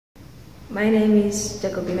My name is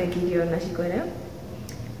Jacobina Gideon Nashikwele.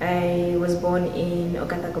 I was born in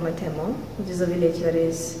Okatakomatemo, which is a village that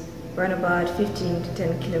is around about 15 to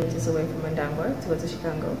 10 kilometers away from Mandangwa, towards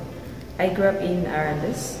Chicago. I grew up in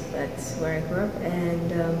Arandis, that's where I grew up,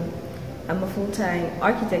 and I'm a full-time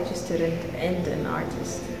architecture student and an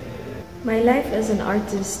artist. My life as an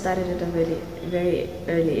artist started at a very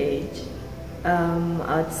early age.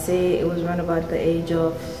 I'd say it was around about the age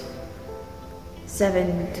of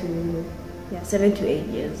 7 to 8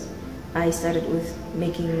 years. I started with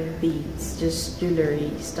making beads, just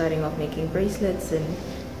jewelry, starting off making bracelets and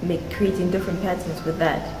creating different patterns with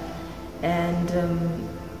that. And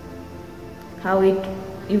how it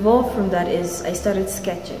evolved from that is I started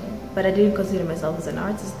sketching, but I didn't consider myself as an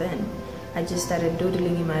artist then. I just started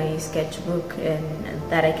doodling in my sketchbook, and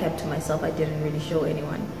that I kept to myself. I didn't really show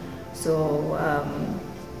anyone. So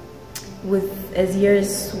as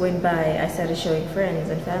years went by, I started showing friends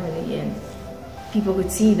and family, and people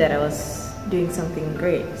could see that I was doing something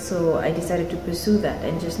great. So I decided to pursue that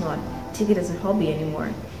and just not take it as a hobby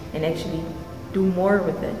anymore and actually do more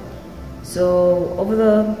with it. So over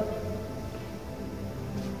the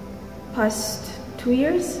past 2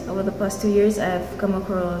 years, I've come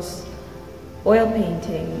across oil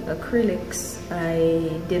painting, acrylics.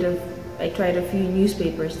 I tried a few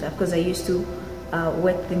newspaper stuff because I used to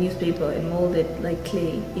wet the newspaper and mold it like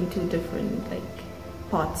clay into different like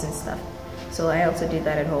pots and stuff. So I also did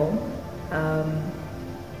that at home.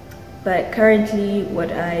 But currently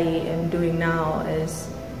what I am doing now is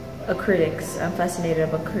acrylics. I'm fascinated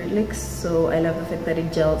about acrylics, so I love the fact that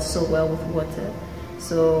it gels so well with water.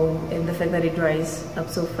 And the fact that it dries up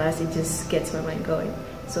so fast, it just gets my mind going.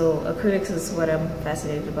 So acrylics is what I'm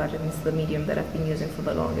fascinated about, and it's the medium that I've been using for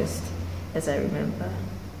the longest, as I remember.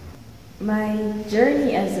 My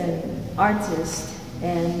journey as an artist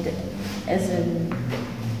and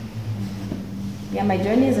my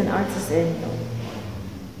journey as an artist and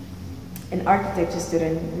an architecture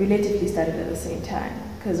student relatively started at the same time.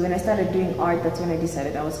 Because when I started doing art, that's when I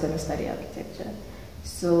decided I was going to study architecture.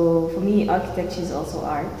 So for me, architecture is also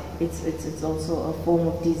art. It's also a form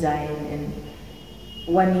of design, and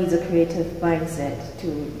one needs a creative mindset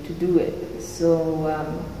to do it. So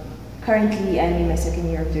currently I'm in my second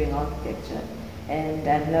year of doing architecture, and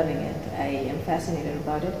I'm loving it. I am fascinated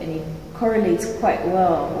about it, and it correlates quite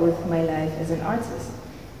well with my life as an artist.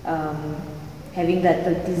 Having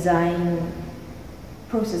the design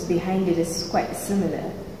process behind it is quite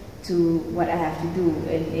similar to what I have to do,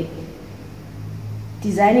 and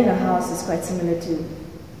designing a house is quite similar to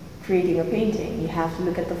creating a painting. You have to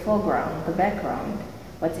look at the foreground, the background,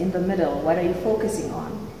 what's in the middle, what are you focusing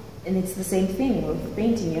on? And it's the same thing with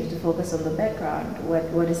painting. You have to focus on the background.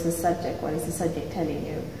 What is the subject? What is the subject telling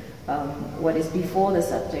you? What is before the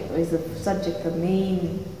subject? What is the subject, the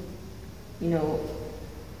main,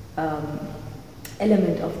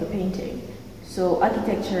 element of the painting? So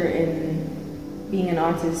architecture and being an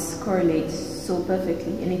artist correlates so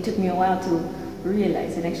perfectly, and it took me a while to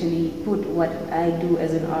realize and actually put what I do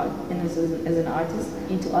as an artist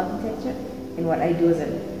into architecture, and what I do as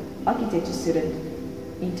an architecture student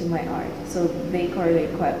into my art. So they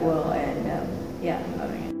correlate quite well, and yeah, I'm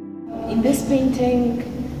loving it. In this painting,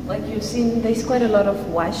 like you've seen, there's quite a lot of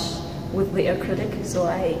wash with the acrylic, so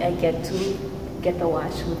I get to get the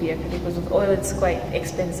wash with the acrylic, because with oil it's quite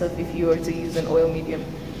expensive if you were to use an oil medium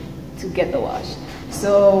to get the wash.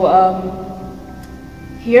 So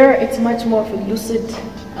here it's much more of a lucid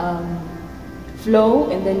flow,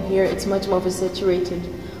 and then here it's much more of a saturated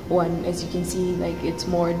one. As you can see, like it's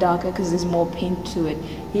more darker because there's more paint to it.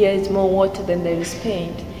 Here it's more water than there is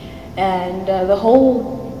paint, and the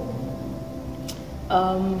whole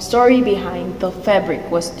story behind the fabric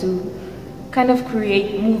was to kind of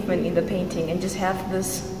create movement in the painting and just have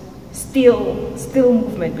this still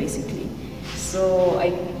movement basically. So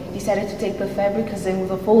I decided to take the fabric, because then with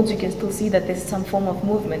the folds you can still see that there's some form of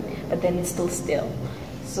movement, but then it's still.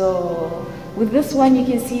 So with this one you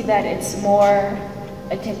can see that it's more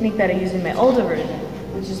a technique that I use in my older version,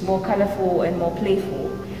 which is more colorful and more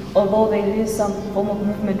playful. Although there is some form of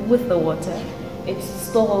movement with the water, it's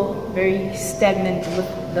still very stagnant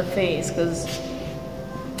with the face, because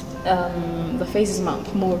the face is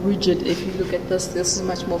much more rigid. If you look at this is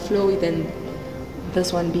much more flowy than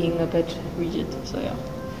this one being a bit rigid. So yeah.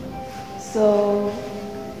 So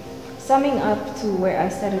summing up to where I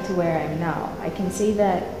started to where I am now, I can say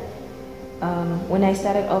that when I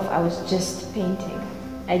started off, I was just painting.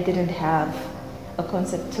 I didn't have a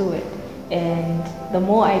concept to it, and the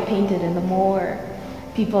more I painted and the more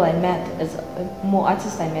people I met, more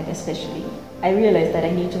artists I met especially, I realized that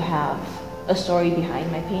I need to have a story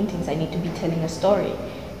behind my paintings. I need to be telling a story.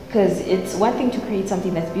 Because it's one thing to create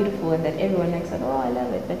something that's beautiful and that everyone likes, like, oh, I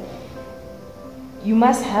love it, but you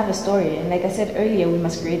must have a story. And like I said earlier, we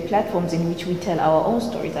must create platforms in which we tell our own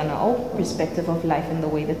stories and our own perspective of life and the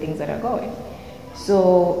way the things that are going.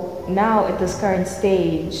 So now at this current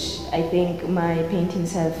stage, I think my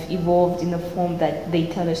paintings have evolved in a form that they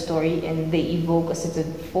tell a story and they evoke a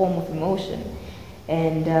certain form of emotion.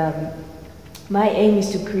 And my aim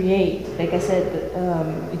is to create, like I said,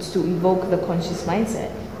 it's to evoke the conscious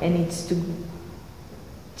mindset, and it's to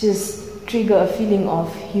just trigger a feeling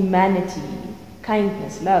of humanity,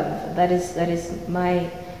 kindness, love. That is my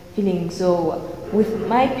feeling. So with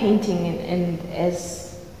my painting and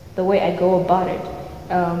as the way I go about it,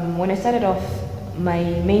 when I started off, my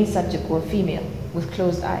main subject were female with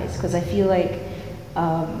closed eyes, because I feel like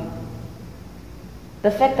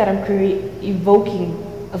the fact that I'm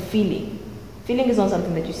evoking a feeling is not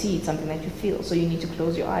something that you see, it's something that you feel, so you need to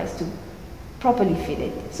close your eyes to properly feel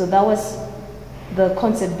it. So that was the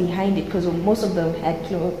concept behind it, because most of them had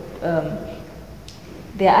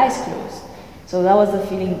their eyes closed. So that was the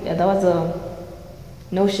feeling, that was the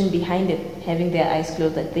notion behind it, having their eyes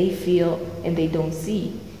closed, that they feel and they don't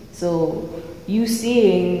see. So you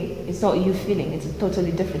seeing, it's not you feeling, it's a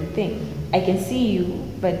totally different thing. I can see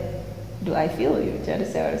you, but do I feel you? Do you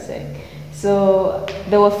understand what I'm saying? So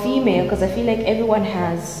they were female, because I feel like everyone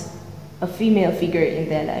has a female figure in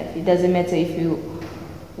their life. It doesn't matter if you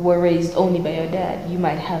were raised only by your dad. You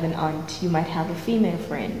might have an aunt, you might have a female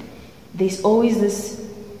friend. There's always this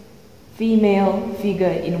female figure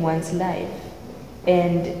in one's life.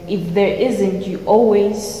 And if there isn't, you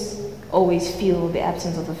always feel the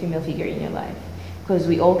absence of a female figure in your life. Because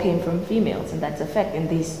we all came from females, and that's a fact. And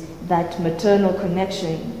there's that maternal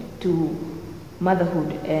connection to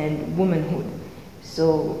motherhood and womanhood.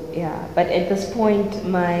 So yeah, but at this point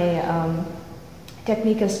my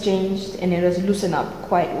technique has changed, and it has loosened up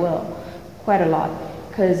quite a lot,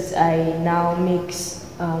 because I now mix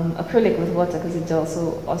acrylic with water, because it's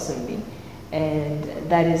also awesome. And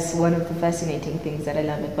that is one of the fascinating things that I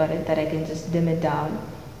love about it, that I can just dim it down,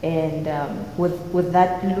 and with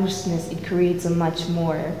that looseness it creates a much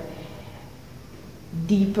more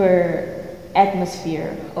deeper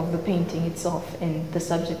atmosphere of the painting itself and the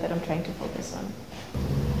subject that I'm trying to focus on.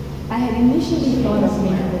 I had initially thought of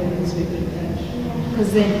making it this way,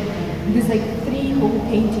 because then there's like 3 whole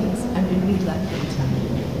paintings underneath that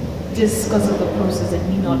painting, just because of the process and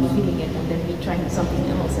me not feeling it, and then me trying something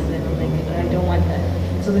else, and then like I don't want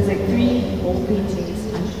that. So there's like 3 whole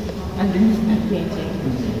paintings underneath that painting.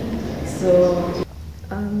 So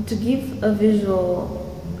to give a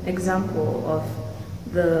visual example of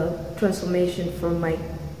the transformation from my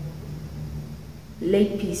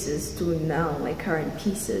late pieces to now my current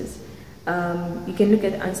pieces, you can look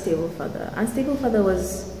at Unstable Feather. Unstable Feather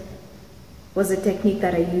was a technique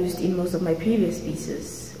that I used in most of my previous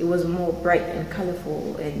pieces. It was more bright and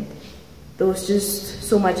colorful, and there was just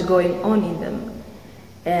so much going on in them.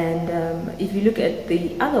 And if you look at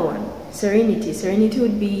the other one, Serenity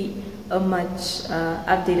would be a much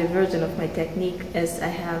updated version of my technique, as I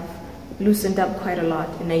have loosened up quite a lot,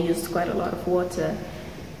 and I used quite a lot of water.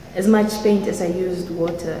 As much paint as I used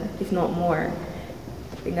water, if not more.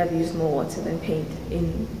 I think I've used more water than paint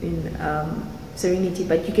in Serenity,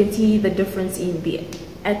 but you can see the difference in the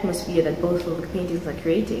atmosphere that both of the paintings are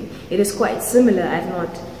creating. It is quite similar.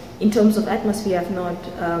 In terms of atmosphere, I've not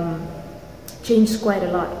changed quite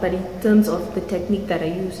a lot, but in terms of the technique that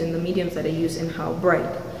I use and the mediums that I use and how bright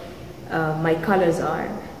my colors are,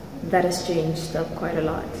 that has changed up quite a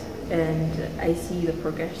lot, and I see the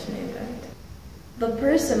progression in that. The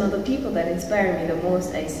person or the people that inspire me the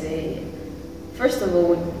most, I say, first of all,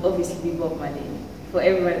 would obviously be Bob Marley. For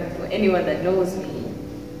anyone that knows me,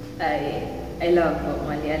 I love Bob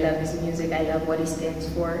Marley. I love his music. I love what he stands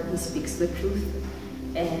for. He speaks the truth,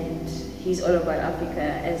 and he's all about Africa,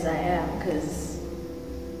 as I am, because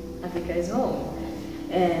Africa is home.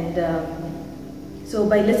 And so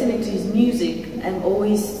by listening to his music, I'm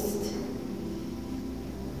always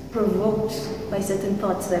provoked by certain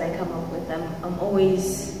thoughts that I come up with. I'm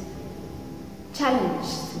always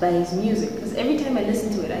challenged by his music, because every time I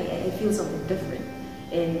listen to it, I feel something different,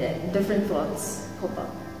 and different thoughts pop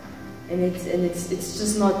up. And it's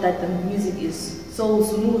just not that the music is soul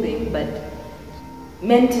smoothing, but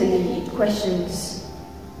mentally it questions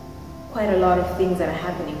quite a lot of things that are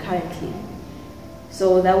happening currently.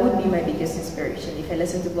 So that would be my biggest inspiration. If I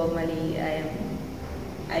listen to Bob Marley,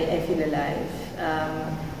 I feel alive.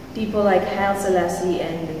 People like Haile Selassie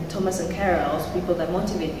and Thomas Sankara are also people that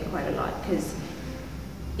motivate me quite a lot, because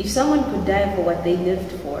if someone could die for what they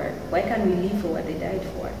lived for, why can't we live for what they died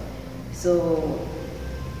for? So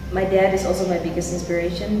my dad is also my biggest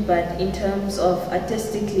inspiration, but in terms of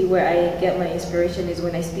artistically, where I get my inspiration is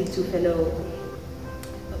when I speak to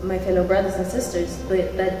my fellow brothers and sisters.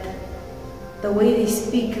 That the way they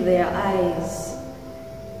speak, their eyes,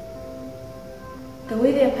 the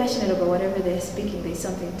way they are passionate about whatever they're speaking, there's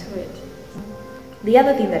something to it. The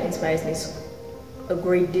other thing that inspires me a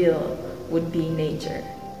great deal would be nature.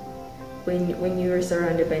 When you're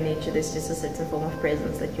surrounded by nature, there's just a certain form of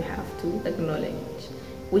presence that you have to acknowledge,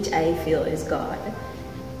 which I feel is God.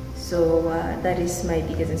 So that is my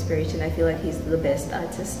biggest inspiration. I feel like he's the best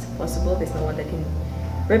artist possible. There's no one that can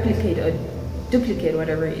replicate or duplicate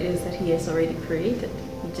whatever it is that he has already created.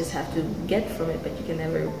 You just have to get from it, but you can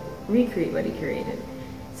never recreate what he created.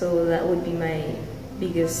 So that would be my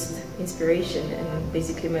biggest inspiration and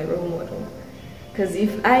basically my role model. Because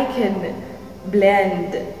if I can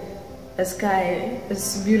blend a sky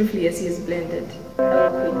as beautifully as he has blended, I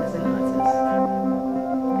will quit as an artist.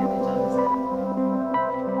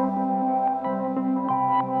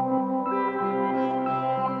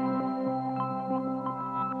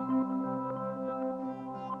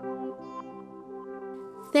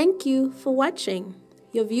 Thank you for watching.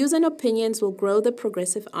 Your views and opinions will grow the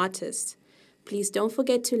progressive artist. Please don't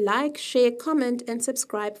forget to like, share, comment, and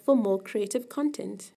subscribe for more creative content.